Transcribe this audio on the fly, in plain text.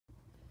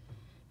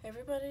Hey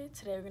everybody,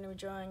 today we're going to be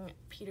drawing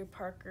Peter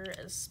Parker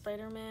as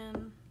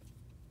Spider-Man,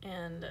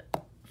 and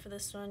for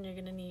this one you're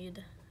going to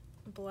need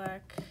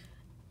black,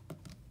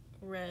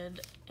 red,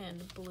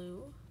 and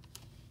blue.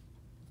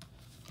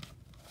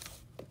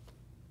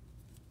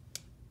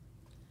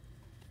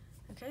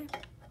 Okay,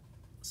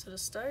 so to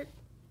start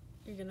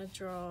you're going to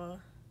draw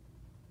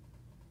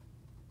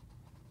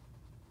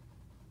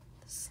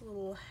this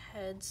little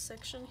head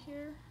section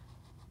here,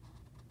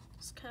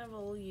 just kind of a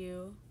little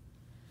U.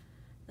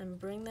 Then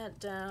bring that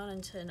down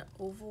into an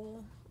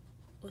oval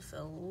with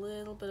a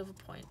little bit of a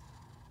point.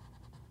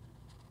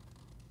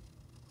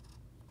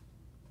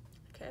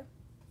 Okay.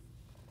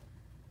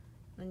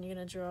 Then you're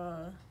gonna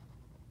draw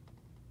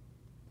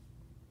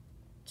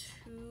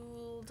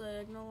two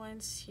diagonal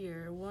lines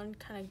here. One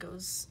kind of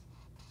goes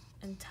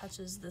and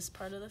touches this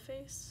part of the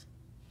face.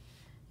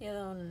 The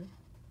other one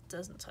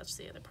doesn't touch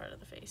the other part of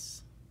the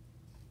face.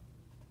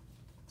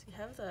 So you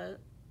have that.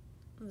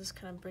 And just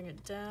kind of bring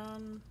it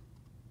down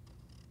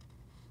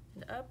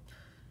and up,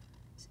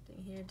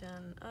 sitting here, down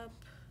and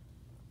up.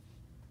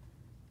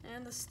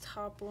 And this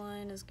top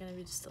line is going to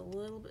be just a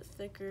little bit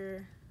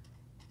thicker.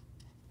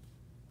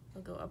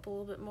 It'll go up a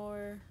little bit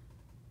more.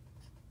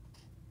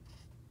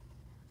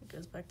 It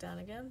goes back down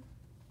again.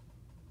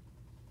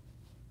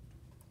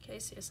 Okay,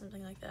 so you have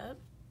something like that.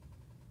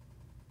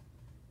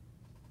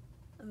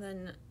 And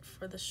then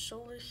for the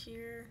shoulder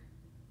here,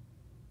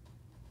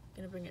 I'm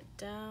going to bring it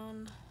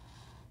down.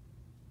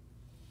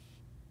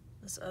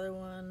 This other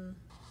one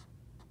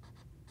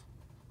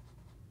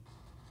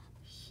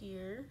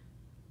here,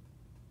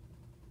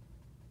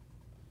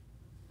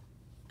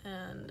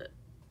 and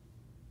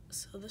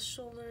so this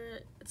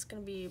shoulder, it's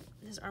gonna be,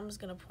 his arm is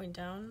gonna point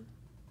down,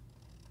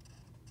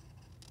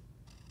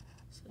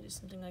 so do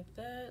something like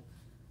that.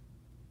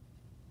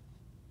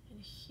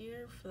 And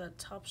here for that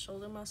top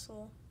shoulder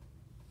muscle,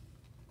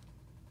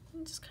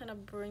 and just kind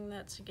of bring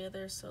that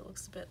together so it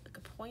looks a bit like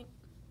a point.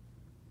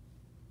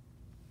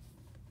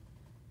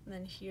 And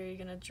then here you're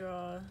gonna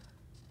draw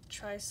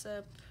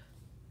tricep,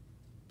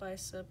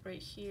 bicep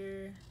right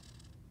here.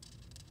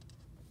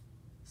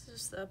 This is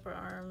just the upper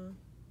arm.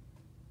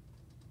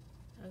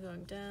 Now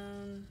going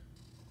down.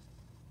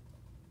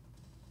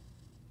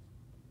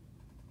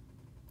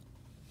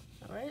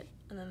 All right,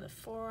 and then the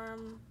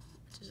forearm,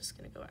 which is just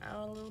gonna go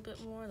out a little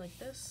bit more like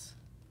this.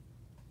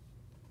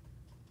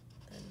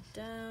 Then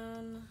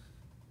down.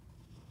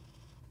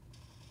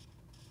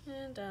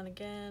 And down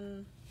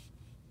again.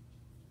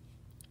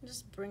 And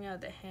just bring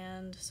out the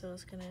hand so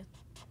it's gonna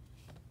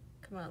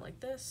come out like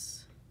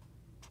this.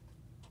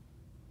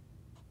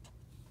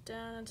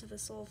 Down into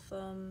this little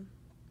thumb.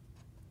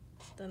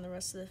 Then the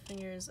rest of the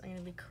fingers are going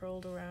to be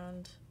curled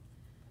around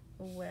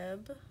a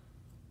web.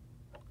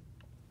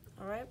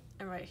 Alright,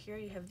 and right here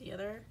you have the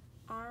other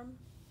arm.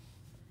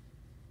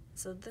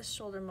 So this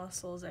shoulder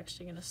muscle is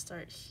actually going to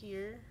start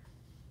here,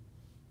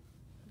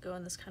 go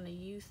in this kind of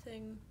U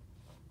thing.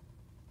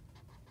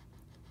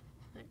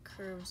 And it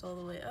curves all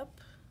the way up.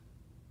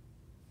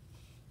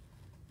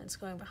 And it's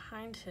going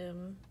behind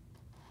him.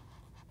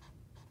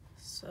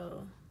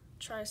 So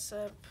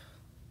tricep,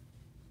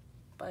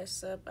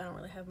 bicep, I don't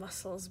really have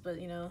muscles, but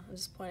you know, I'm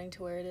just pointing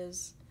to where it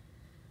is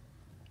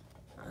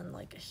on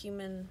like a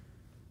human.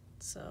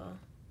 So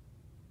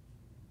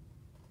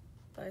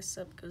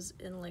bicep goes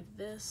in like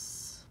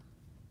this,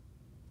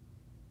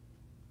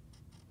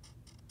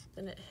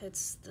 then it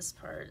hits this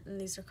part,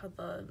 and these are called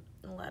the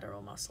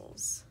lateral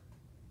muscles.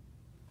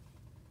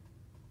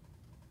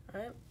 All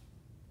right,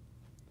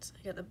 so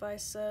you got the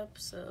bicep,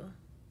 so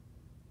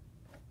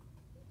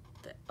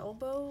the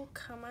elbow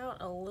come out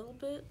a little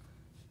bit,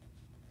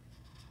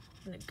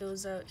 and it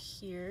goes out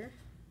here,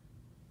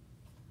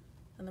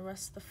 and the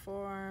rest of the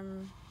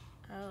forearm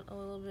out a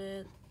little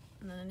bit,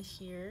 and then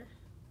here,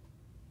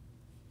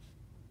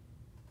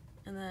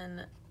 and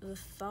then the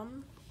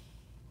thumb,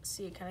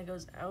 see it kind of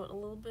goes out a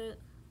little bit.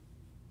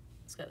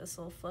 It's got this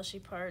little fleshy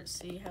part.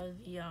 See how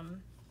the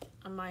on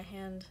my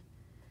hand,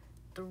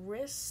 the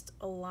wrist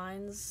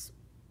aligns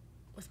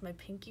with my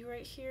pinky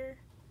right here,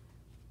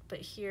 but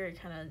here it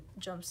kind of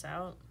jumps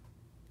out.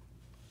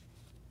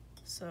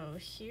 So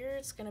here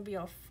it's gonna be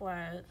all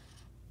flat,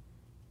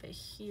 but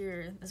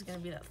here is gonna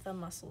be that thumb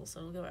muscle, so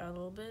it'll go out a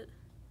little bit.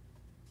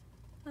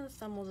 And the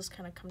thumb will just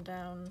kind of come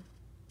down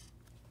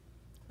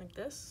like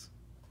this.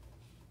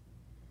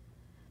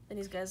 Then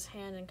he's got his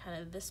hand in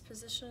kind of this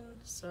position,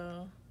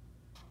 so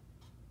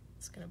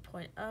it's gonna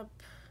point up,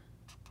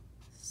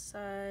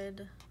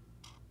 side,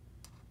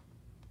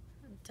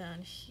 down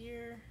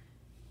here.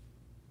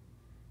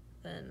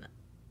 Then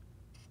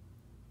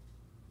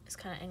it's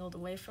kind of angled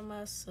away from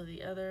us, so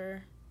the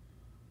other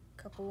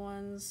couple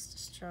ones,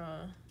 just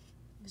draw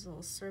these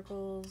little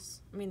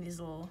circles, these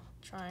little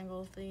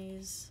triangle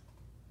thingies.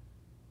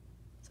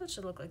 So it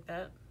should look like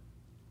that.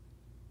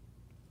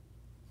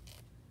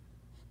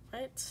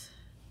 Right,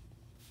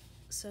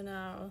 so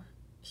now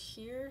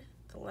here,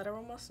 the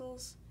lateral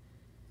muscles,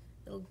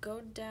 it'll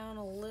go down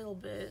a little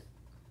bit.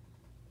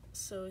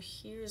 So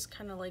here's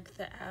kind of like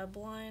the ab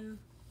line,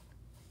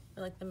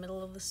 or like the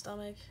middle of the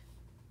stomach.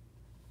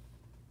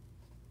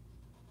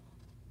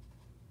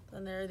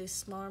 Then there are these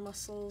smaller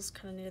muscles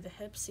kind of near the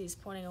hips. He's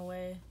pointing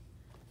away.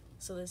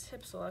 So his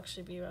hips will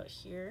actually be about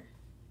here.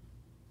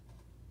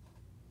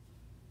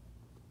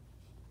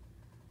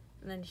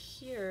 And then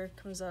here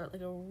comes out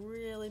like a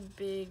really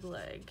big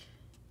leg.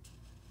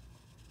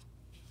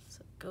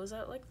 So it goes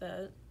out like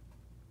that.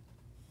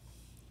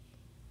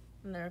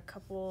 And there are a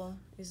couple,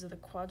 these are the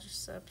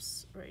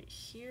quadriceps right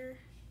here.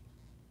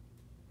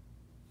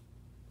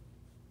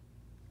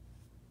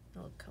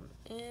 It'll come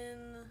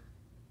in.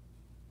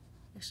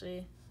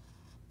 Actually,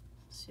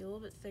 see a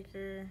little bit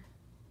thicker.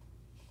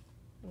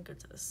 And go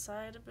to the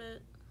side a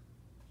bit.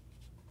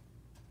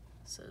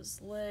 So his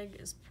leg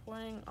is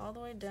pointing all the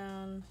way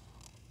down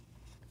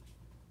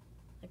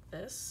like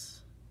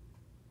this.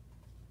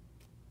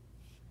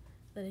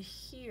 Then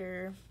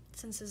here,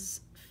 since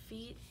his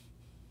feet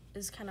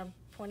is kind of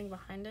pointing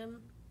behind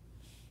him,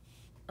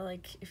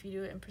 like if you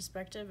do it in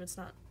perspective, it's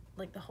not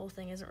like the whole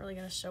thing isn't really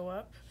going to show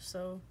up.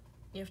 So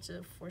you have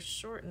to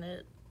foreshorten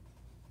it,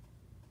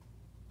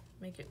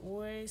 make it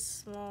way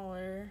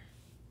smaller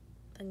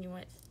than you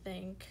might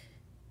think,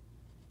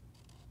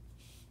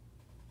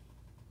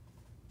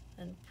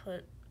 and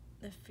put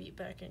the feet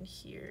back in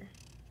here.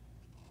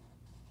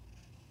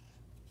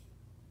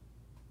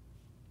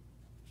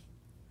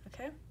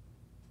 Okay?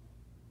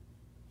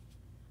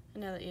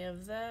 And now that you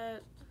have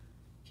that,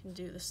 you can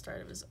do the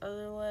start of his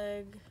other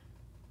leg.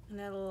 And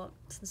that'll,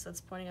 since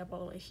that's pointing up all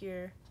the way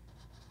here,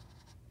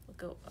 we'll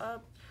go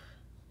up.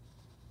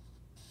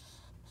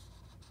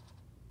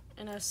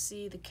 And I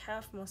see the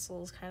calf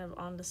muscle is kind of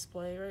on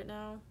display right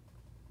now.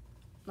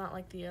 Not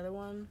like the other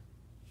one.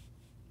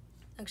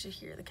 Actually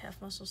here, the calf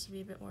muscle should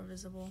be a bit more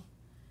visible.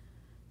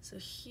 So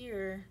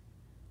here,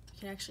 you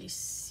can actually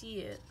see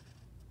it.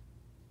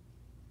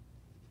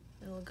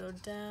 It'll go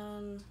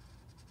down,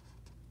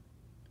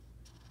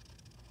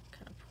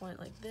 kind of point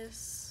like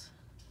this.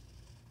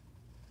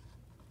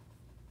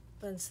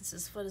 Then since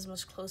his foot is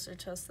much closer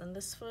to us than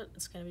this foot,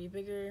 it's gonna be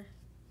bigger.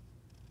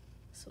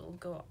 So it'll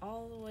go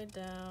all the way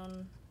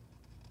down.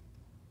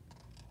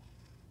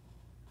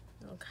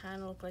 It'll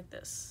kind of look like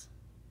this.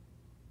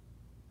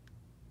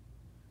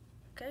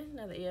 Okay,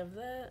 now that you have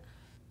that,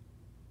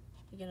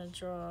 you're gonna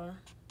draw a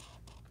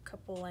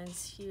couple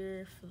lines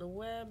here for the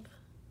web.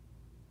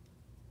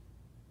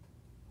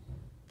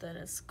 Then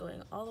it's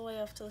going all the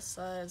way off to the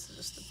side, so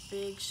just a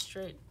big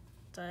straight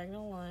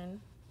diagonal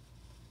line.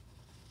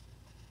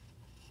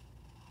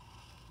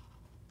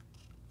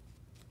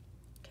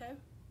 Okay.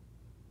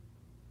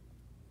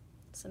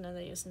 So now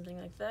that you have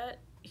something like that,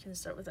 you can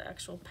start with the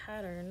actual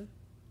pattern.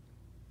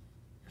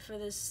 For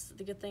this,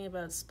 the good thing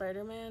about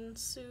Spider-Man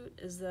suit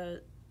is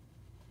that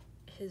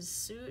his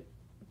suit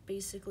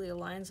basically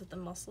aligns with the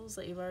muscles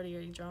that you've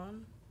already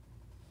drawn.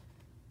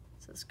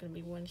 So it's gonna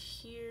be one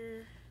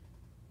here.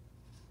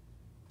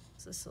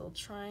 It's this little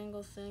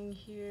triangle thing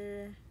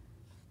here.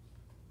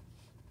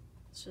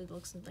 It should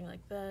look something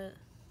like that.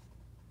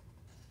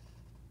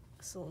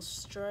 This little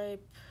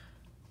stripe.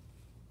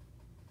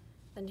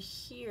 Then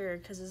here,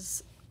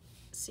 because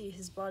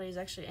his body is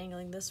actually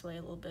angling this way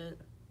a little bit.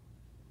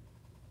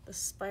 The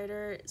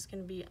spider is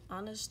going to be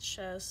on his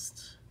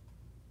chest.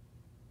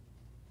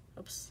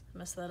 Oops, I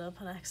messed that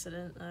up on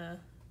accident.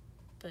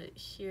 But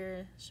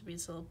here should be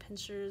its little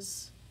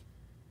pinchers.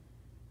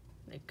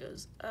 And it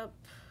goes up.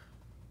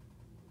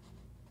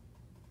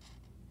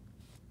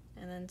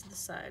 And then to the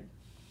side.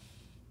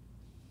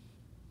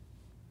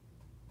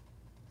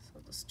 So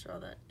I'll just draw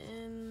that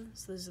in.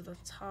 So these are the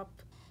top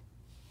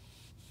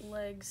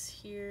legs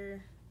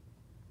here.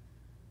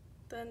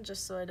 Then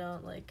just so I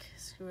don't like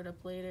screw it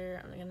up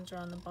later, I'm gonna draw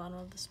on the bottom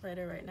of the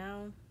spider right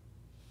now.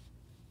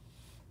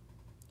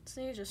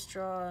 So you just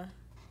draw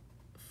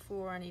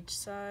 4 on each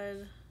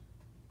side.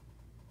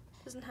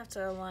 Doesn't have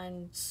to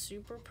align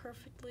super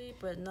perfectly,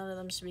 but none of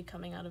them should be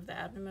coming out of the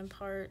abdomen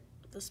part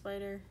of the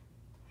spider.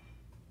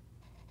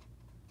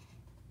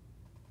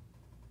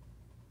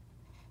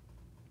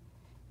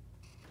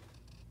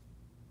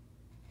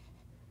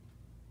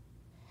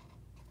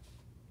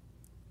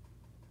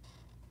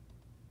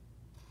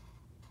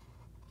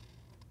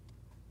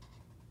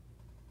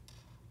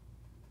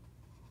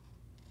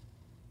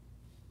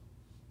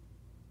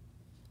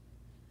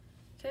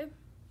 Okay,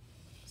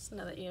 so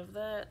now that you have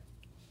that,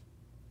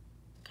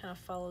 kind of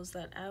follows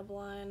that ab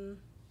line,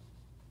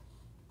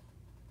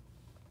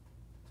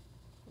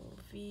 little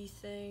V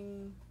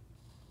thing.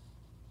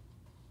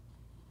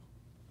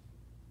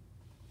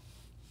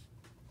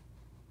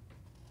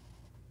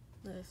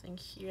 Another thing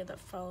here that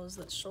follows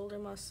that shoulder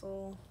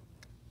muscle.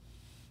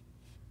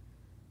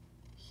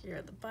 Here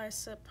the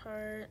bicep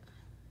part,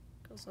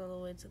 goes all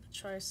the way to the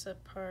tricep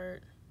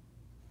part.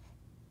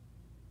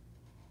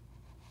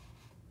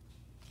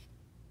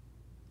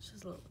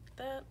 Just look like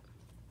that.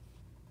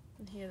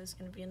 And here there's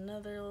going to be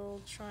another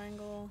little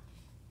triangle.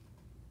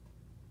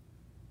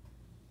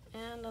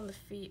 And on the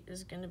feet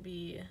is going to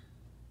be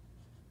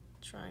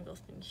a triangle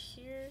thing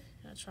here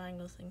and a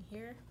triangle thing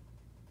here.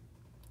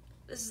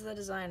 This is the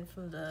design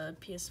from the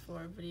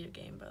PS4 video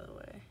game, by the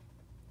way.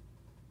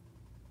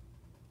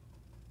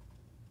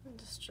 And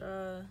just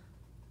draw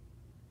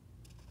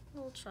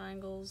little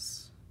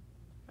triangles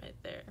right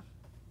there.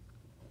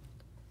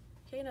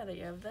 Okay, now that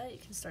you have that, you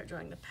can start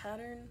drawing the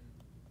pattern.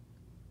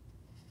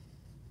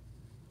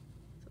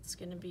 So it's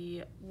going to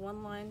be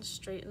one line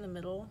straight in the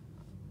middle,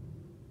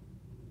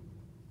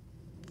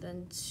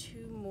 then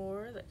two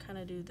more that kind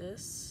of do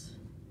this,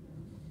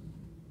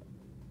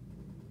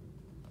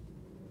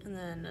 and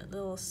then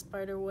little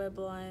spider web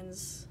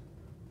lines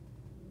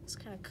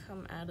just kind of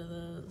come out of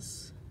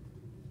those.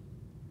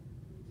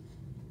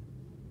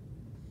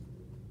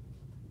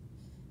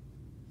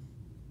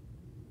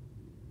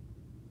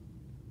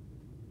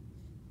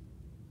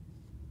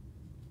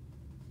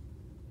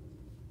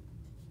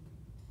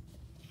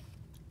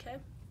 Okay,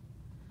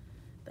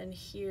 then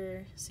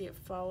here, see it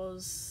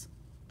follows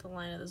the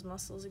line of those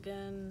muscles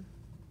again.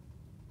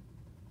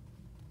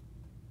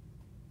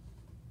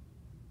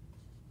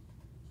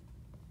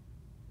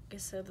 Like I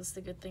said, that's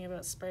the good thing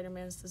about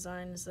Spider-Man's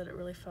design, is that it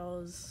really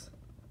follows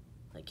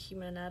like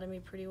human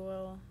anatomy pretty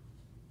well.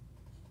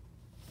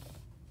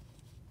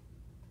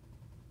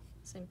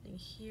 Same thing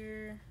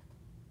here.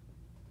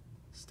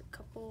 Just a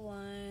couple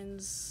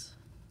lines.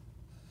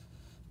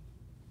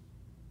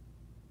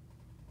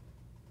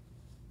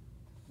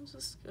 Let's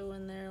just go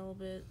in there a little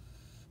bit.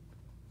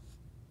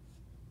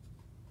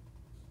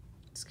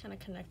 Just kind of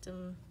connect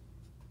them.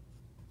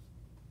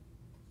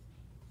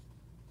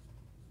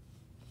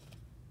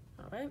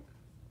 All right.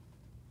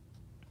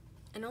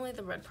 And only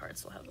the red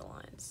parts will have the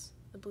lines.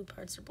 The blue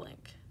parts are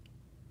blank.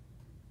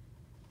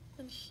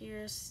 And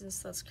here, since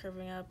that's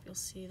curving up, you'll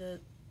see that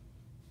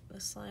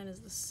this line is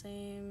the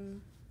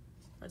same,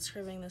 or it's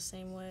curving the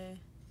same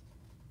way.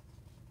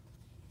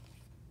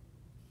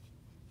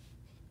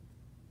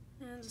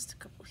 And just a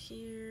couple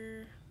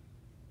here.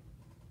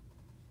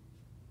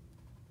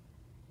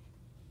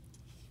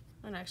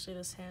 And actually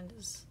this hand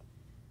is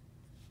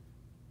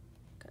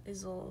got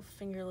these little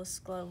fingerless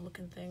glove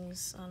looking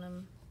things on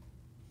him.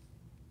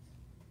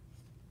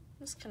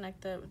 Just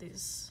connect that with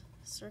these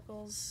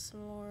circles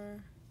some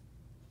more.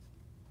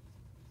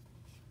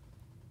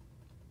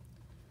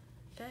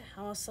 Okay,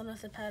 almost done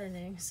with the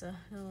patterning, so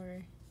don't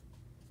worry.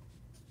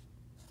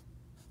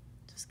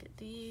 Just get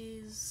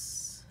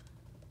these.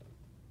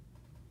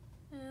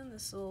 And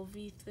this little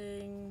V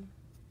thing.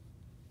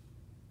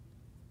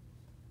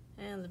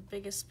 And the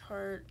biggest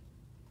part,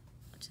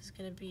 which is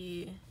gonna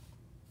be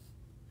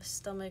the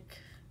stomach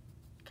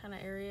kind of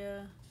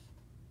area.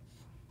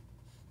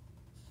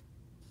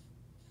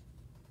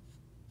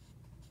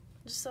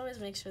 Just always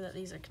make sure that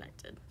these are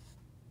connected.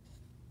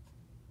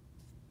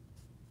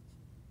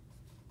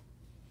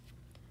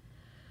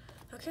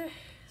 Okay,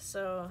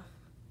 so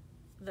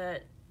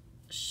that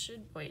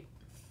should, wait,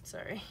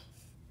 sorry.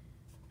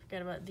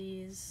 Forgot about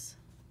these.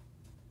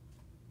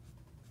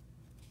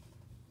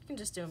 You can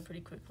just do them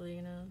pretty quickly,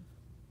 you know.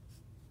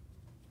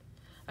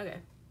 Okay.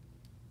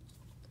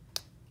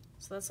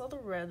 So that's all the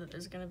red that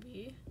there's gonna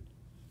be.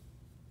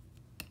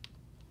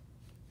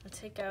 I'll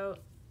take out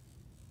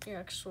your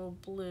actual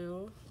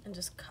blue and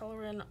just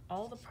color in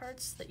all the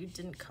parts that you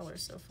didn't color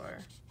so far.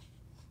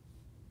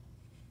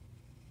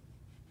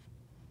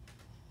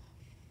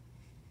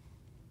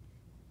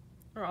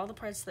 Or all the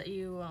parts that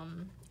you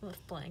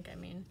left blank, I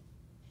mean.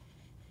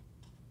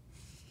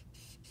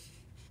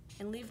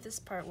 And leave this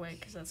part white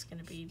because that's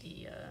gonna be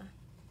the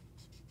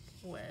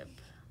web.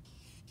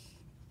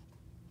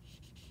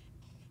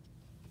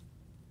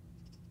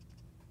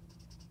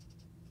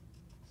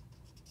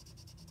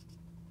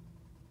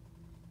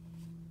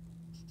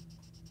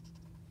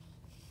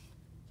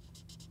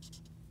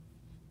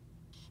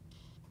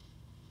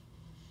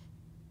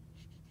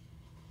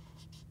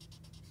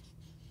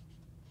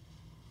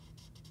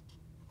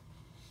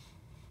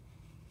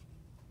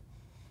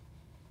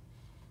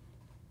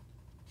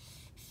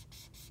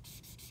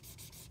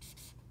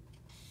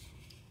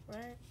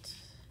 Right.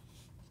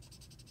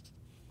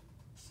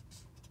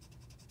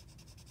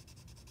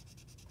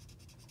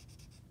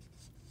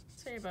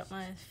 Sorry about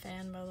my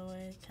fan, by the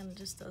way, it kind of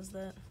just does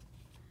that.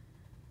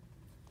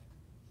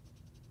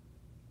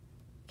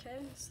 Okay,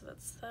 so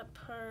that's that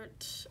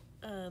part.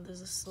 There's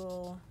this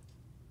little,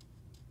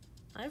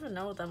 I don't even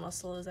know what that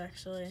muscle is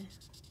actually.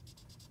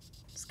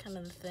 It's kind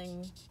of the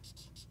thing,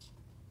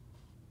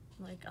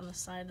 like on the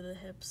side of the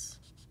hips.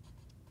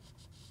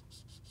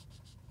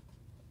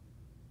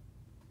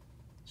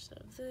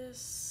 Have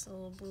this, a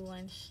little blue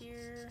line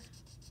here.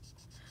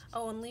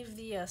 Oh, and leave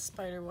the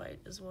spider white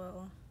as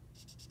well.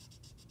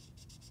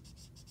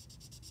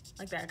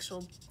 Like the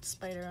actual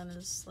spider on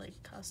his like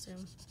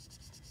costume.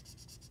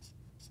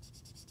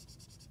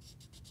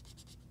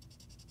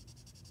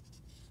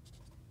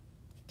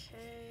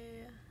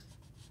 Okay.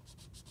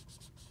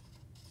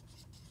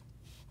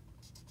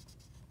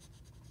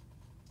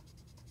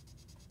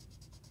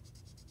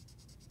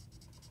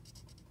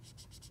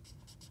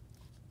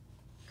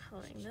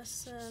 Coloring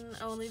this in.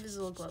 Oh, leave his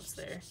little gloves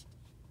there.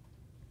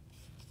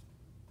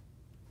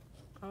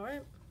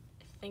 Alright,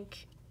 I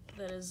think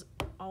that is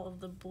all of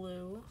the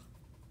blue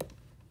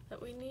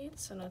that we need.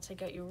 So now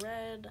take out your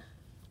red.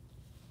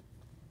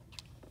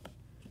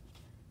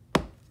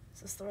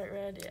 Is this the right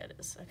red? Yeah, it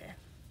is. Okay.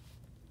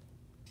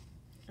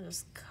 and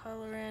just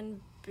color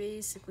in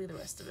basically the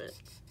rest of it.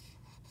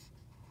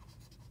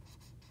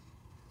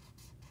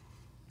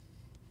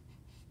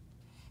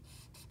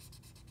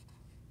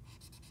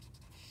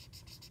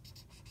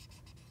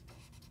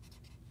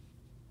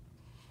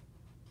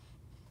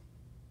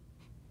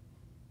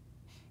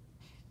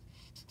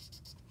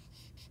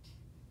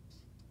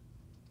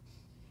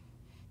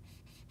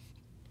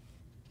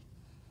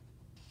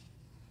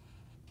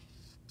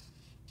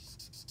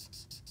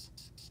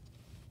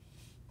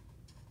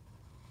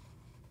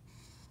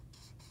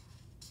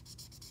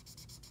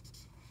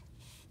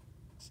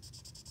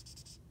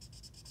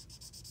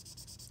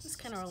 It's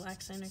kind of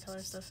relaxing to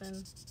color stuff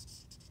in.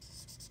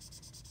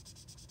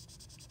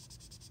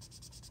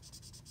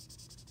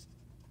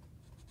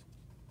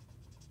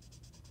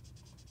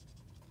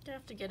 You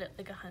have to get it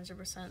like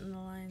 100% in the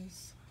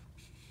lines.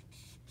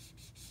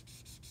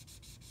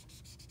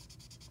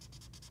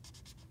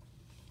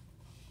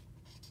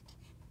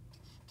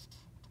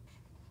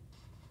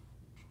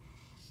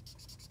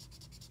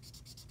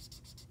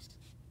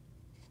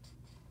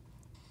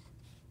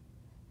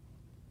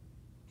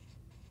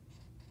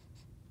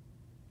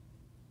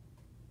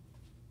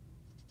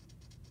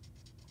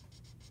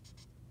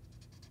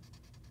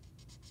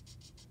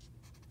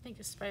 I think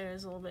a spider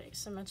is a little bit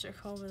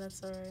symmetrical, but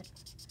that's alright.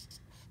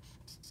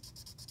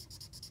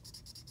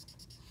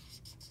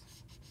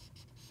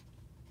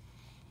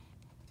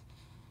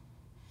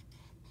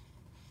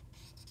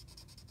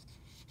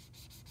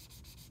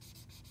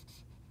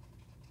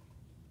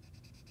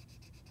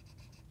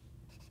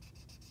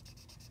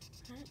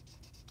 Alright,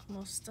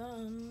 almost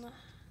done.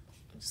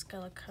 Just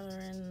gotta color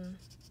in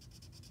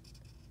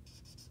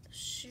the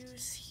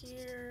shoes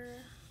here.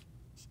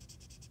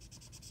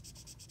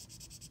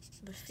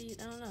 The feet,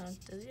 I don't know,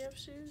 does he have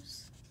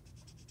shoes?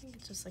 I think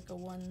it's just like a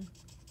one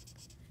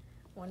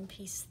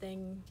piece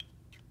thing.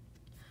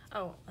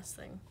 Oh, last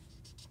thing.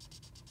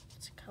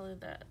 Let's color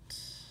that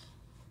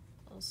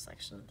little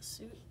section of the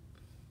suit.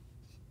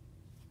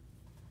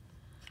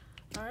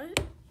 Alright,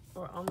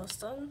 we're almost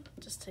done.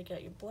 Just take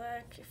out your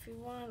black if you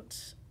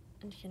want,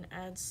 and you can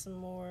add some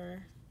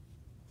more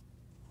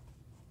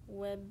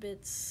web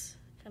bits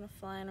kind of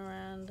flying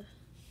around.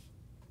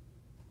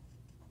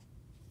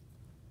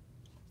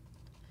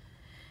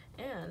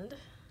 And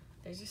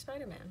there's your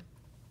Spider-Man.